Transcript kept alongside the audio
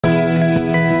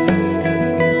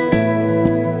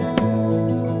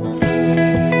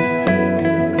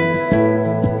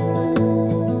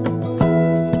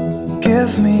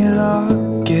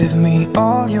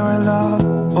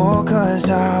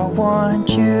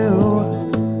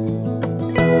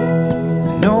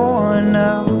No one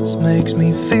else makes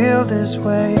me feel this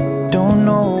way. Don't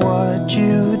know what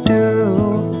you do.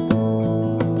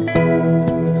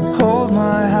 Hold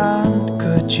my hand,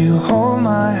 could you hold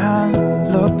my hand?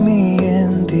 Look me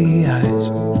in the eyes.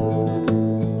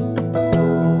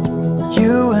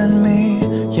 You and me,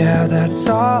 yeah, that's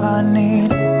all I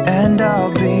need. And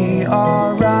I'll be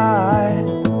alright.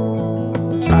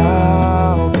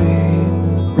 I'll be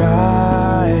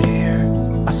right here.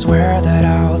 I swear that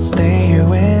I'll stay here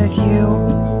with you.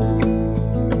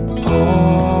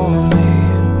 Hold me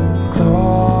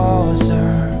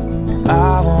closer.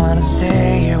 I wanna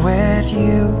stay here with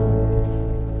you.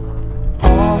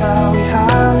 All that we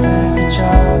have is each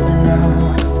other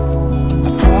now. I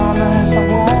promise I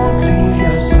won't leave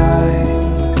your side.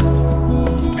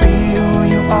 Be who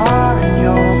you are and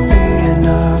you'll be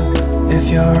enough. If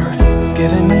you're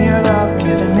giving me